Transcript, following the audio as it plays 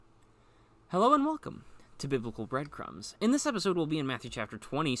Hello and welcome to Biblical Breadcrumbs. In this episode, we'll be in Matthew chapter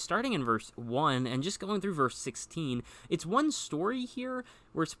 20, starting in verse 1 and just going through verse 16. It's one story here.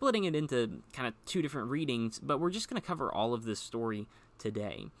 We're splitting it into kind of two different readings, but we're just going to cover all of this story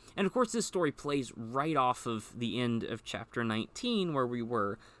today. And of course, this story plays right off of the end of chapter 19, where we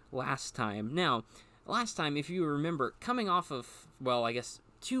were last time. Now, last time, if you remember, coming off of,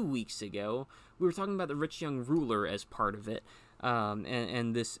 2 weeks ago, we were talking about the rich young ruler as part of it.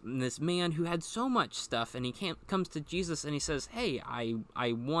 And this man who had so much stuff, and he comes to Jesus and he says, "Hey,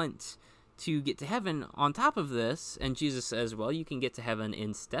 I want to get to heaven on top of this." And Jesus says, "Well, you can get to heaven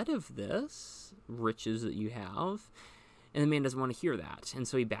instead of this riches that you have." And the man doesn't want to hear that, and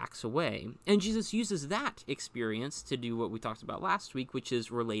so he backs away. And Jesus uses that experience to do what we talked about last week, which is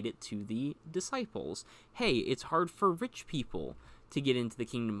related to the disciples. Hey, it's hard for rich people to get into the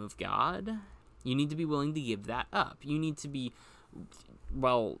kingdom of God. You need to be willing to give that up. You need to be,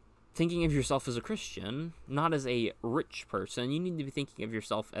 thinking of yourself as a Christian, not as a rich person. You need to be thinking of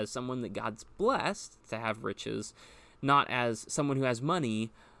yourself as someone that God's blessed to have riches, not as someone who has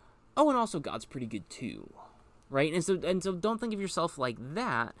money. Oh, and also God's pretty good too, right? And so don't think of yourself like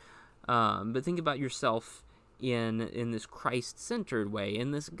that, but think about yourself in this Christ-centered way,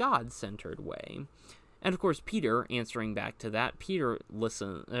 in this God-centered way. And of course, Peter, answering back to that, Peter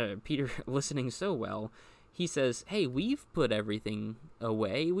listening so well, he says, "Hey, we've put everything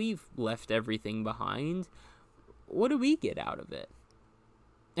away. We've left everything behind. What do we get out of it?"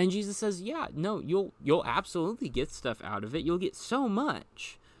 And Jesus says, "Yeah, no, you'll absolutely get stuff out of it. You'll get so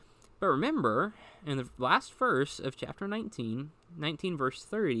much." But remember, in the last verse of chapter 19 verse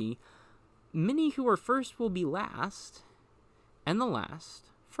 30, many who are first will be last, and the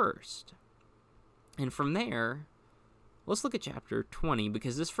last first. And from there, let's look at chapter 20,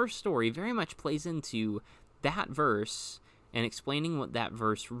 because this first story very much plays into that verse and explaining what that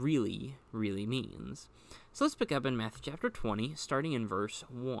verse really, really means. So let's pick up in Matthew chapter 20, starting in verse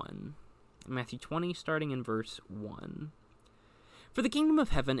 1. Matthew 20, starting in verse 1. "For the kingdom of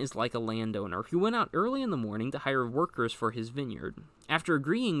heaven is like a landowner who went out early in the morning to hire workers for his vineyard. After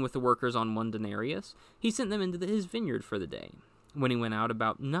agreeing with the workers on 1 denarius, he sent them into his vineyard for the day. When he went out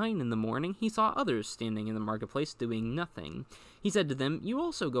about 9 in the morning, he saw others standing in the marketplace doing nothing. He said to them, 'You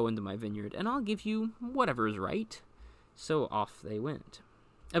also go into my vineyard, and I'll give you whatever is right.' So off they went.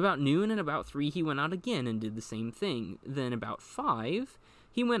 About noon and about 3 he went out again and did the same thing. Then about 5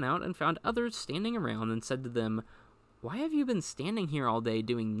 he went out and found others standing around and said to them, 'Why have you been standing here all day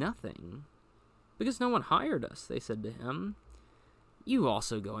doing nothing?' 'Because no one hired us,' they said to him. 'You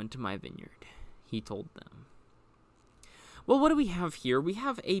also go into my vineyard,' he told them." Well, what do we have here? We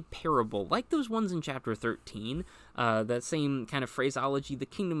have a parable, like those ones in chapter 13, that same kind of phraseology, the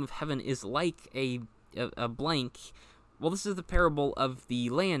kingdom of heaven is like a blank. Well, this is the parable of the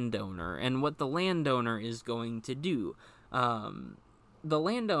landowner, and what the landowner is going to do. The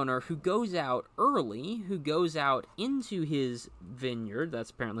landowner who goes out early, who goes out into his vineyard, that's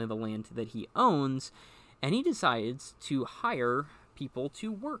apparently the land that he owns, and he decides to hire people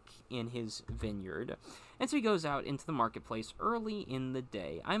to work in his vineyard. And so he goes out into the marketplace early in the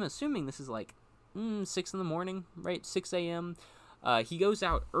day. I'm assuming this is like 6 in the morning, right? 6 a.m. He goes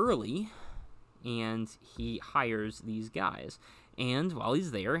out early and he hires these guys. And while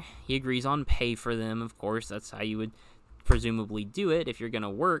he's there, he agrees on pay for them. Of course, that's how you would presumably do it. If you're going to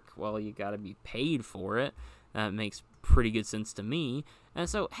work, well, you got to be paid for it. That makes pretty good sense to me. And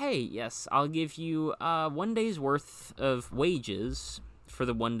so, hey, yes, I'll give you 1 day's worth of wages for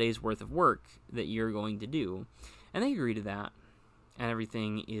the 1 day's worth of work that you're going to do. And they agree to that, and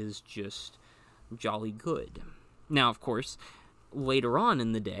everything is just jolly good. Now, of course, later on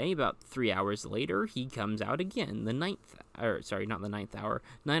in the day, about 3 hours later, he comes out again, 9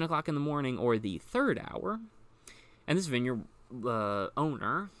 o'clock in the morning, or the 3rd hour. And this vineyard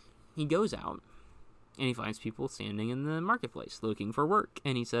owner, he goes out, and he finds people standing in the marketplace looking for work.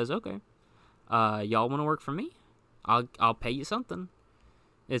 And he says, "Okay, y'all want to work for me? I'll pay you something.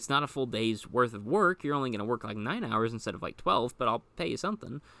 It's not a full day's worth of work. You're only going to work like 9 hours instead of like 12, but I'll pay you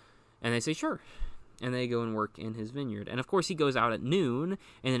something." And they say, "Sure." And they go and work in his vineyard. And of course, he goes out at noon,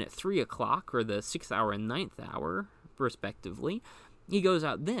 and then at 3 o'clock, or the 6th hour and 9th hour, respectively, he goes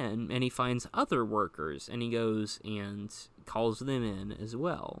out then, and he finds other workers, and he goes and calls them in as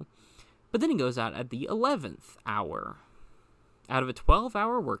well. But then he goes out at the 11th hour. Out of a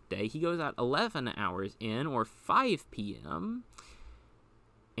 12-hour workday, he goes out 11 hours in, or 5 p.m.,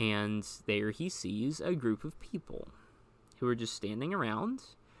 and there he sees a group of people who are just standing around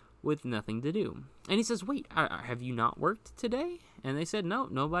with nothing to do. And he says, "Wait, have you not worked today?" And they said, "No,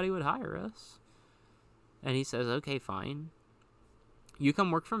 nobody would hire us." And he says, "Okay, fine. You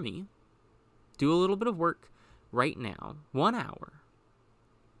come work for me, Do a little bit of work right now, 1 hour,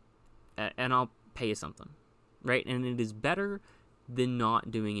 and I'll pay you something, right? And it is better than not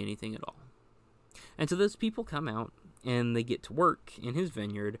doing anything at all. And so those people come out, and they get to work in his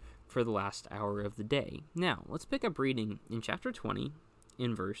vineyard for the last hour of the day. Now, let's pick up reading in chapter 20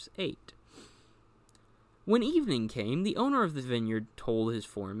 in verse 8. When evening came, the owner of the vineyard told his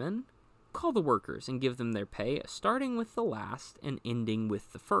foreman, "Call the workers and give them their pay, starting with the last and ending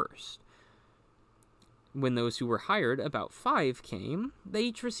with the first." When those who were hired, about 5, came, they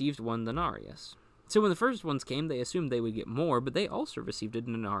each received 1 denarius. So when the first ones came, they assumed they would get more, but they also received a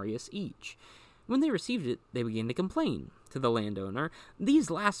denarius each. When they received it, they began to complain to the landowner, "These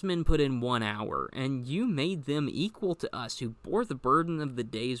last men put in 1 hour, and you made them equal to us, who bore the burden of the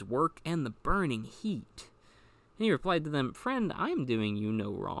day's work and the burning heat." And he replied to them, "Friend, I am doing you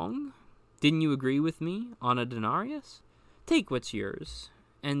no wrong. Didn't you agree with me on a denarius? Take what's yours,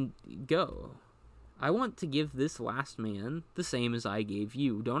 and go. I want to give this last man the same as I gave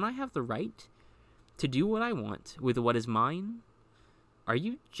you. Don't I have the right to do what I want with what is mine? Are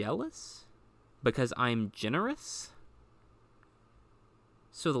you jealous because I'm generous?"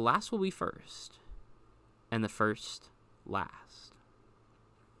 So the last will be first, and the first last.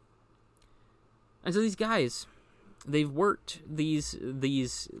 And so these guys, they've worked,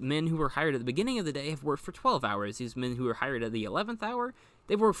 these men who were hired at the beginning of the day have worked for 12 hours. These men who were hired at the 11th hour,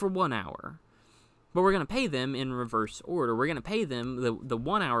 they've worked for 1 hour. But we're going to pay them in reverse order. We're going to pay them the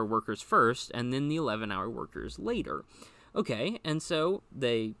 1 hour workers first, and then the 11-hour workers later. Okay, and so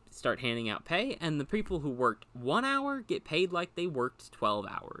they start handing out pay, and the people who worked 1 hour get paid like they worked 12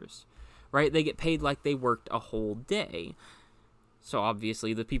 hours, right? They get paid like they worked a whole day. So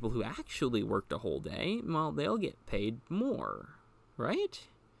obviously the people who actually worked a whole day, well, they'll get paid more, right?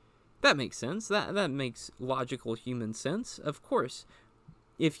 That makes sense. That makes logical human sense. Of course,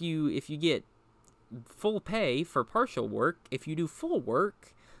 if you get full pay for partial work, if you do full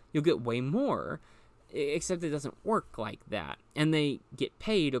work, you'll get way more. Except it doesn't work like that. And they get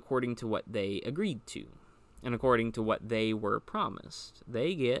paid according to what they agreed to and according to what they were promised.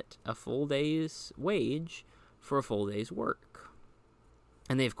 They get a full day's wage for a full day's work.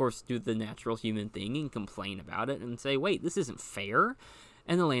 And they, of course, do the natural human thing and complain about it and say, "Wait, this isn't fair."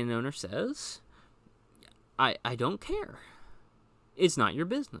 And the landowner says, I don't care. It's not your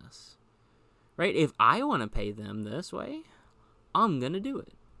business. Right? If I want to pay them this way, I'm going to do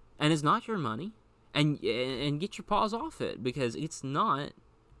it. And it's not your money. And get your paws off it, because it's not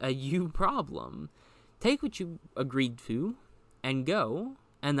a you problem. Take what you agreed to and go,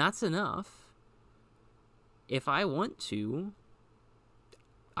 and that's enough. If I want to,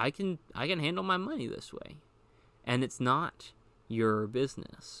 I can handle my money this way. And it's not your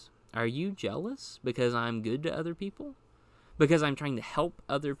business. Are you jealous because I'm good to other people? Because I'm trying to help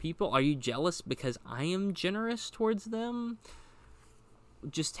other people? Are you jealous because I am generous towards them?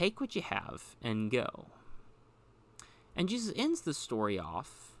 Just take what you have and go. And Jesus ends the story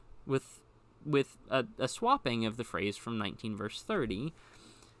off with a swapping of the phrase from 19 verse 30.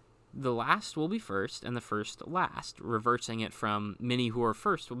 The last will be first and the first last, reversing it from many who are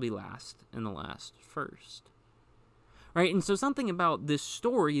first will be last and the last first. Right? And so something about this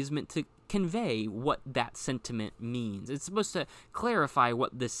story is meant to convey what that sentiment means. It's supposed to clarify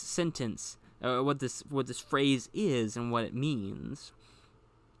what this sentence, what this phrase is and what it means.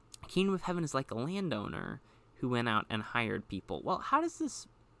 Kingdom of heaven is like a landowner who went out and hired people. Well, how does this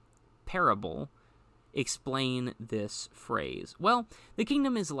parable explain this phrase? Well, the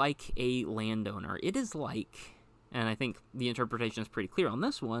kingdom is like a landowner. It is like, and I think the interpretation is pretty clear on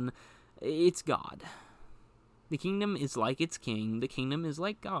this one, it's God. The kingdom is like its king. The kingdom is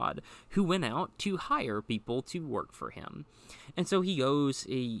like God, who went out to hire people to work for him. And so he goes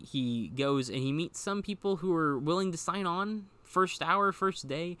and he meets some people who are willing to sign on first hour, first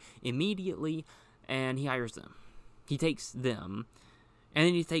day, immediately, and he hires them. He takes them, and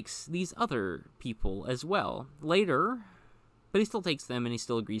then he takes these other people as well later, but he still takes them, and he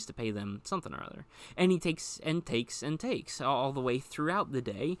still agrees to pay them something or other. And he takes and takes and takes all the way throughout the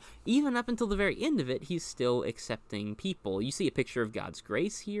day. Even up until the very end of it, he's still accepting people. You see a picture of God's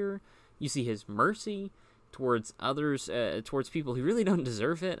grace here. You see his mercy towards others, towards people who really don't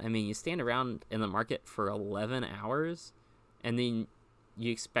deserve it. I mean, you stand around in the market for 11 hours, and then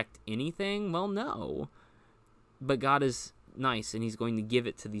you expect anything? Well, no. But God is nice, and he's going to give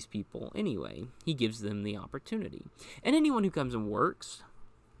it to these people anyway. He gives them the opportunity. And anyone who comes and works,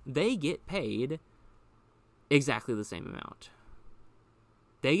 they get paid exactly the same amount.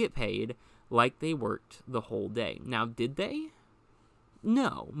 They get paid like they worked the whole day. Now, did they?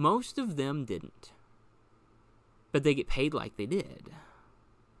 No, most of them didn't. But they get paid like they did.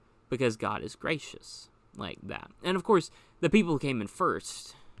 because God is gracious like that. And of course, the people who came in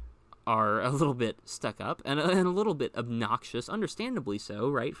first are a little bit stuck up and a little bit obnoxious, understandably so,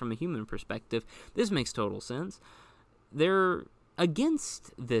 right? From a human perspective, this makes total sense. They're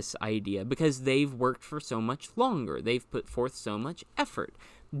against this idea because they've worked for so much longer. They've put forth so much effort.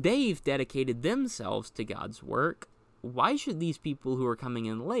 They've dedicated themselves to God's work. Why should these people who are coming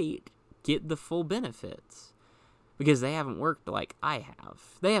in late get the full benefits? Because they haven't worked like I have.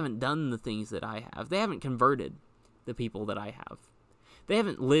 They haven't done the things that I have. They haven't converted the people that I have. They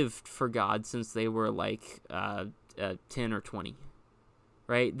haven't lived for God since they were like 10 or 20,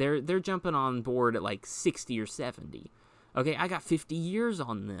 right? They're jumping on board at like 60 or 70. Okay, I got 50 years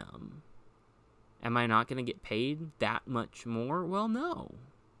on them. Am I not going to get paid that much more? Well, no.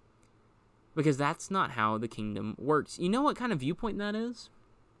 Because that's not how the kingdom works. You know what kind of viewpoint that is?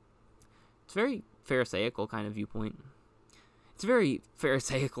 It's a very Pharisaical kind of viewpoint. It's a very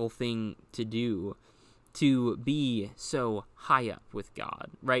Pharisaical thing to do, to be so high up with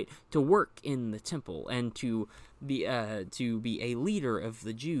God, right? To work in the temple and to be a leader of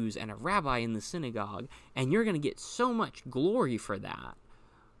the Jews and a rabbi in the synagogue, and you're going to get so much glory for that.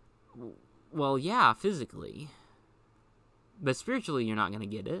 Well, yeah, physically. But spiritually, you're not going to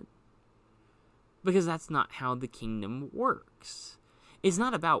get it. Because that's not how the kingdom works. It's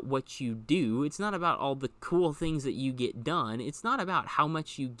not about what you do. It's not about all the cool things that you get done. It's not about how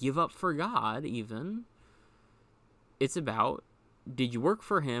much you give up for God, even. It's about, did you work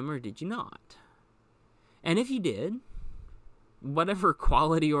for him or did you not? And if you did, whatever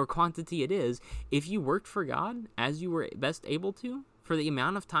quality or quantity it is, if you worked for God as you were best able to, for the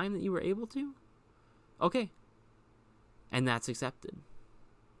amount of time that you were able to, okay. And that's accepted.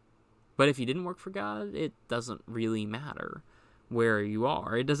 But if you didn't work for God, it doesn't really matter where you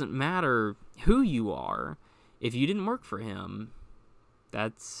are. It doesn't matter who you are. If you didn't work for him,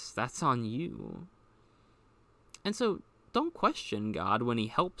 that's on you. And so don't question God when he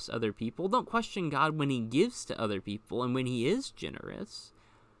helps other people. Don't question God when he gives to other people and when he is generous.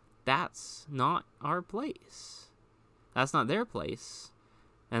 That's not our place. That's not their place.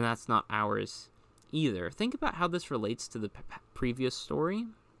 And that's not ours either. Think about how this relates to the previous story.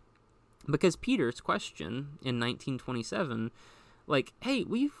 Because Peter's question in 1927, like, hey,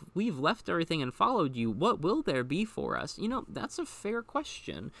 we've left everything and followed you. What will there be for us? You know, that's a fair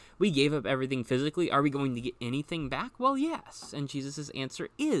question. We gave up everything physically. Are we going to get anything back? Well, yes. And Jesus' answer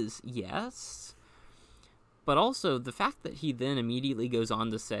is yes. But also, the fact that he then immediately goes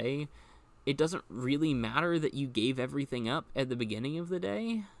on to say, it doesn't really matter that you gave everything up at the beginning of the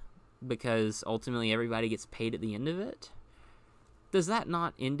day, because ultimately everybody gets paid at the end of it. Does that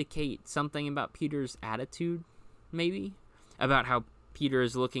not indicate something about Peter's attitude, maybe? About how Peter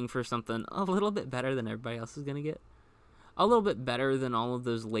is looking for something a little bit better than everybody else is going to get? A little bit better than all of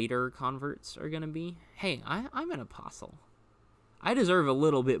those later converts are going to be? Hey, I'm an apostle. I deserve a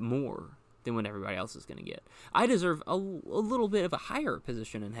little bit more than what everybody else is going to get. I deserve a little bit of a higher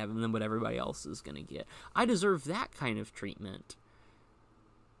position in heaven than what everybody else is going to get. I deserve that kind of treatment.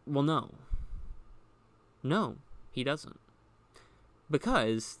 Well, no. No, he doesn't.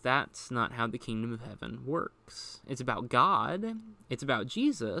 Because that's not how the kingdom of heaven works. It's about God, it's about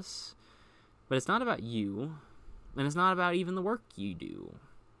Jesus, but it's not about you, and it's not about even the work you do.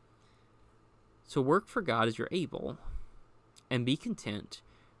 So work for God as you're able, and be content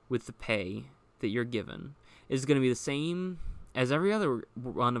with the pay that you're given. It's going to be the same as every other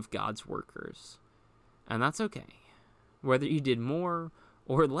one of God's workers, and that's okay. Whether you did more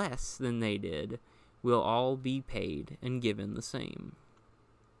or less than they did, we'll all be paid and given the same.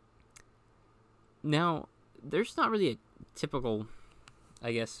 Now, there's not really a typical,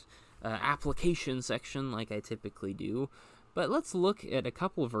 I guess, application section like I typically do, but let's look at a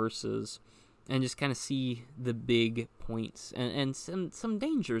couple verses and just kind of see the big points and some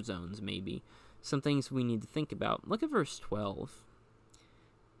danger zones, maybe, some things we need to think about. Look at verse 12.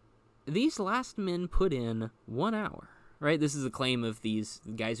 These last men put in 1 hour. Right? This is a claim of these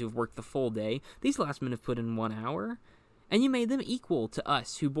guys who have worked the full day. These last men have put in 1 hour, and you made them equal to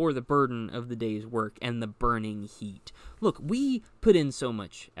us who bore the burden of the day's work and the burning heat. Look, we put in so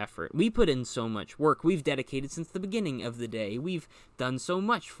much effort. We put in so much work. We've dedicated since the beginning of the day. We've done so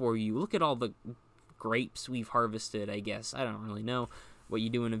much for you. Look at all the grapes we've harvested, I guess. I don't really know what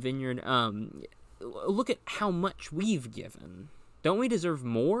you do in a vineyard. Look at how much we've given. Don't we deserve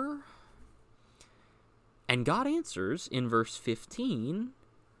more? And God answers in verse 15,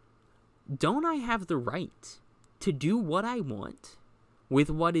 don't I have the right to do what I want with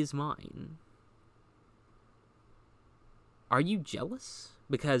what is mine? Are you jealous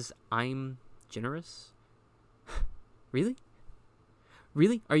because I'm generous? Really?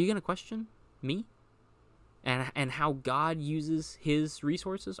 Really? Are you going to question me and how God uses his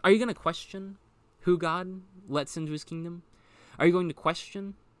resources? Are you going to question who God lets into his kingdom? Are you going to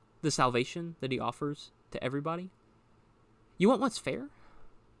question the salvation that he offers to everybody? You want what's fair?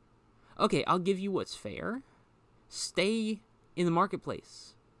 Okay, I'll give you what's fair. Stay in the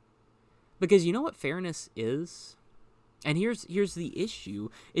marketplace. Because you know what fairness is? And here's the issue,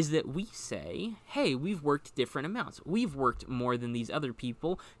 is that we say, hey, we've worked different amounts. We've worked more than these other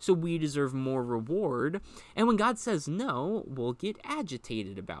people, so we deserve more reward. And when God says no, we'll get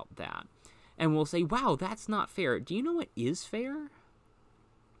agitated about that. And we'll say, wow, that's not fair. Do you know what is fair?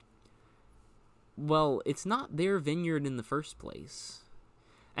 Well, it's not their vineyard in the first place.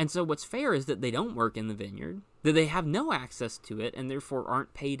 And so what's fair is that they don't work in the vineyard, that they have no access to it, and therefore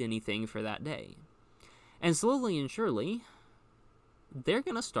aren't paid anything for that day. And slowly and surely, they're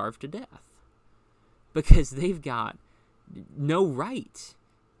going to starve to death because they've got no right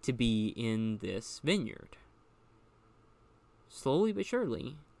to be in this vineyard. Slowly but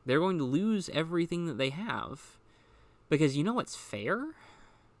surely, they're going to lose everything that they have because you know what's fair?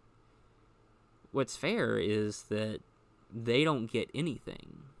 What's fair is that they don't get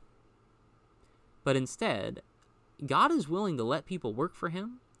anything. But instead, God is willing to let people work for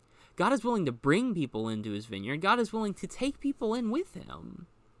him. God is willing to bring people into his vineyard. God is willing to take people in with him.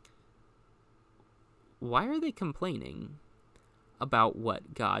 Why are they complaining about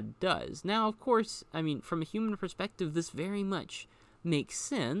what God does? Now, of course, I mean, from a human perspective, this very much makes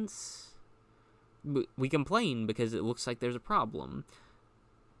sense. We complain because it looks like there's a problem.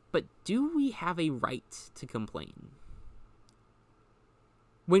 But do we have a right to complain?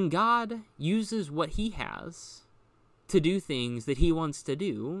 When God uses what he has to do things that he wants to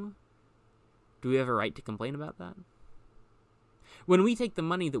do we have a right to complain about that? When we take the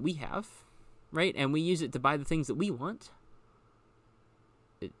money that we have, right, and we use it to buy the things that we want,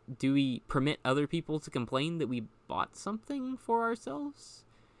 do we permit other people to complain that we bought something for ourselves?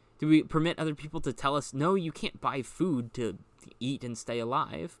 Do we permit other people to tell us, no, you can't buy food to eat and stay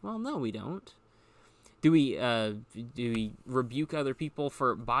alive? Well, no, we don't. Do we rebuke other people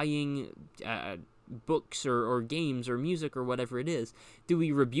for buying books or games or music or whatever it is? Do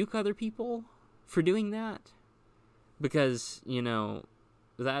we rebuke other people for doing that? Because, you know,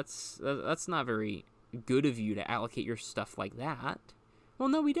 that's not very good of you to allocate your stuff like that. Well,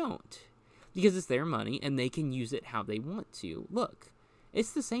 no, we don't. Because it's their money and they can use it how they want to. Look,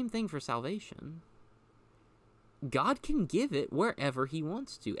 it's the same thing for salvation. God can give it wherever he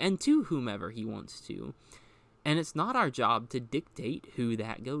wants to and to whomever he wants to. And it's not our job to dictate who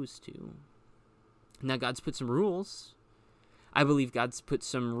that goes to. Now, God's put some rules. I believe God's put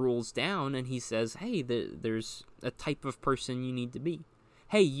some rules down, and he says, hey, there's a type of person you need to be.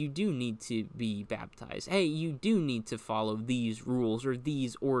 Hey, you do need to be baptized. Hey, you do need to follow these rules or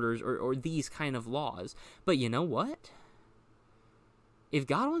these orders or these kind of laws. But you know what? If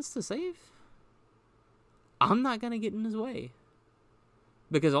God wants to save, I'm not going to get in his way.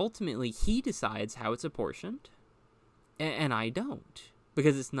 Because ultimately, he decides how it's apportioned, and I don't.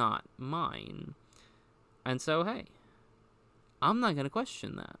 Because it's not mine. And so, hey, I'm not going to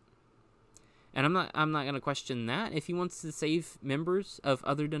question that. And I'm not going to question that. If he wants to save members of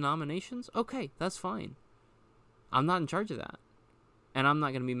other denominations, okay, that's fine. I'm not in charge of that. And I'm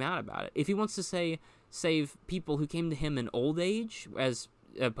not going to be mad about it. If he wants to save people who came to him in old age, as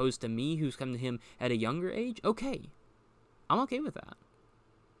opposed to me who's come to him at a younger age, okay. I'm okay with that.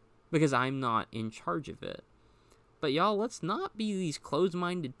 Because I'm not in charge of it. But y'all, let's not be these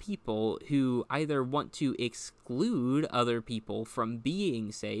closed-minded people who either want to exclude other people from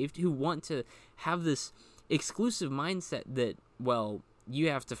being saved, who want to have this exclusive mindset that, well, you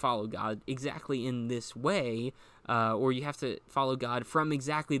have to follow God exactly in this way, or you have to follow God from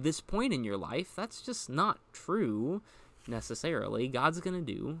exactly this point in your life. That's just not true, necessarily. God's going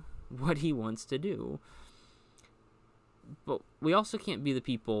to do what he wants to do. But we also can't be the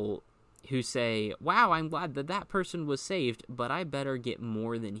people who say, wow, I'm glad that person was saved, but I better get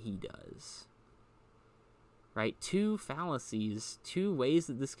more than he does. Right? Two fallacies, two ways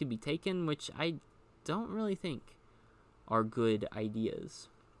that this could be taken, which I don't really think are good ideas.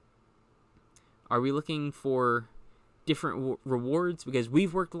 Are we looking for different rewards because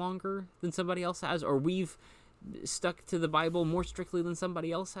we've worked longer than somebody else has, or we've stuck to the Bible more strictly than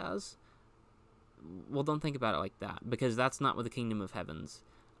somebody else has? Well, don't think about it like that, because that's not what the kingdom of heaven's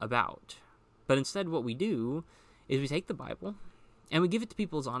about. But instead, what we do is we take the Bible and we give it to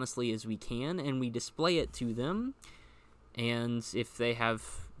people as honestly as we can, and we display it to them. And if they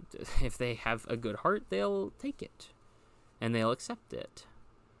have a good heart, they'll take it and they'll accept it.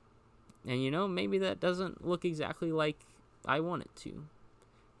 And maybe that doesn't look exactly like I want it to.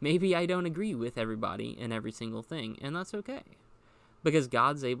 Maybe I don't agree with everybody in every single thing, and that's okay. Because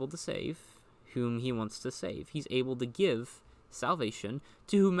God's able to save whom he wants to save. He's able to give salvation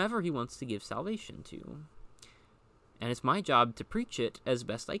to whomever he wants to give salvation to. And it's my job to preach it as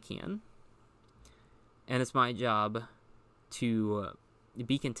best I can. And it's my job to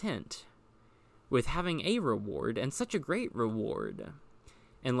be content with having a reward, and such a great reward,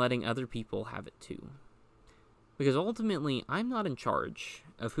 and letting other people have it too. Because ultimately, I'm not in charge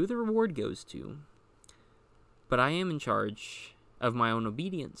of who the reward goes to, but I am in charge of my own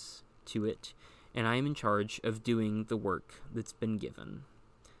obedience to it, and I am in charge of doing the work that's been given.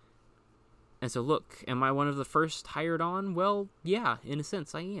 And so look, am I one of the first hired on? Well, yeah, in a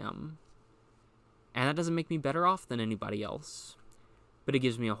sense I am. And that doesn't make me better off than anybody else, but it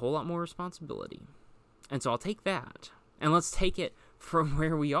gives me a whole lot more responsibility. And so I'll take that, and let's take it from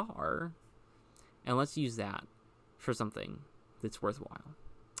where we are, and let's use that for something that's worthwhile.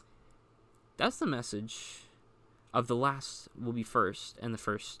 That's the message of the last will be first, and the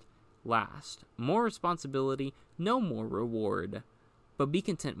first last. More responsibility, no more reward, but be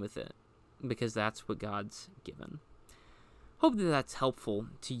content with it, because that's what God's given. Hope that that's helpful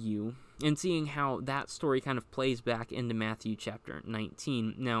to you in seeing how that story kind of plays back into Matthew chapter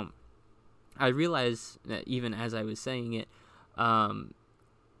 19. Now, I realize that even as I was saying it,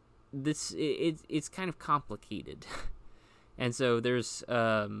 it's kind of complicated. And so there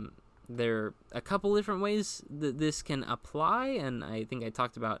are a couple different ways that this can apply, and I think I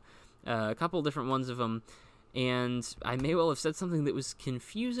talked about a couple different ones of them, and I may well have said something that was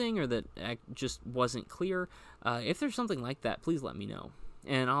confusing or that just wasn't clear. If there's something like that, please let me know,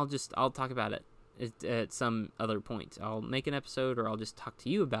 and I'll talk about it at some other point. I'll make an episode, or I'll just talk to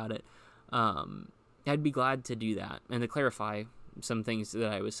you about it. I'd be glad to do that and to clarify some things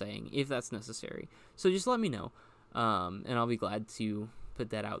that I was saying, if that's necessary. So just let me know, and I'll be glad to put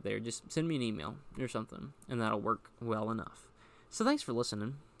that out there. Just send me an email or something, and that'll work well enough. So thanks for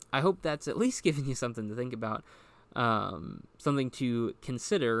listening. I hope that's at least given you something to think about, something to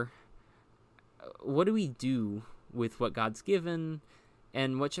consider. What do we do with what God's given,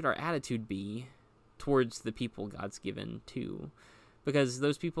 and what should our attitude be towards the people God's given to? Because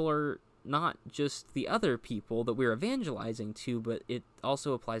those people are not just the other people that we're evangelizing to, but it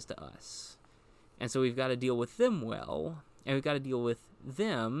also applies to us. And so we've got to deal with them well, and we've got to deal with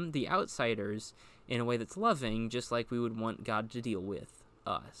them, the outsiders, in a way that's loving, just like we would want God to deal with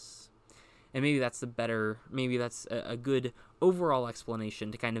us. And maybe that's a good overall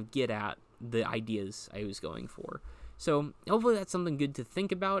explanation to kind of get at the ideas I was going for. So hopefully that's something good to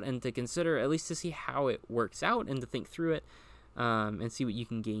think about and to consider, at least to see how it works out and to think through it, and see what you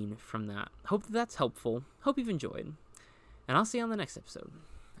can gain from that. Hope that's helpful. Hope you've enjoyed. And I'll see you on the next episode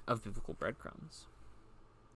of Biblical Breadcrumbs.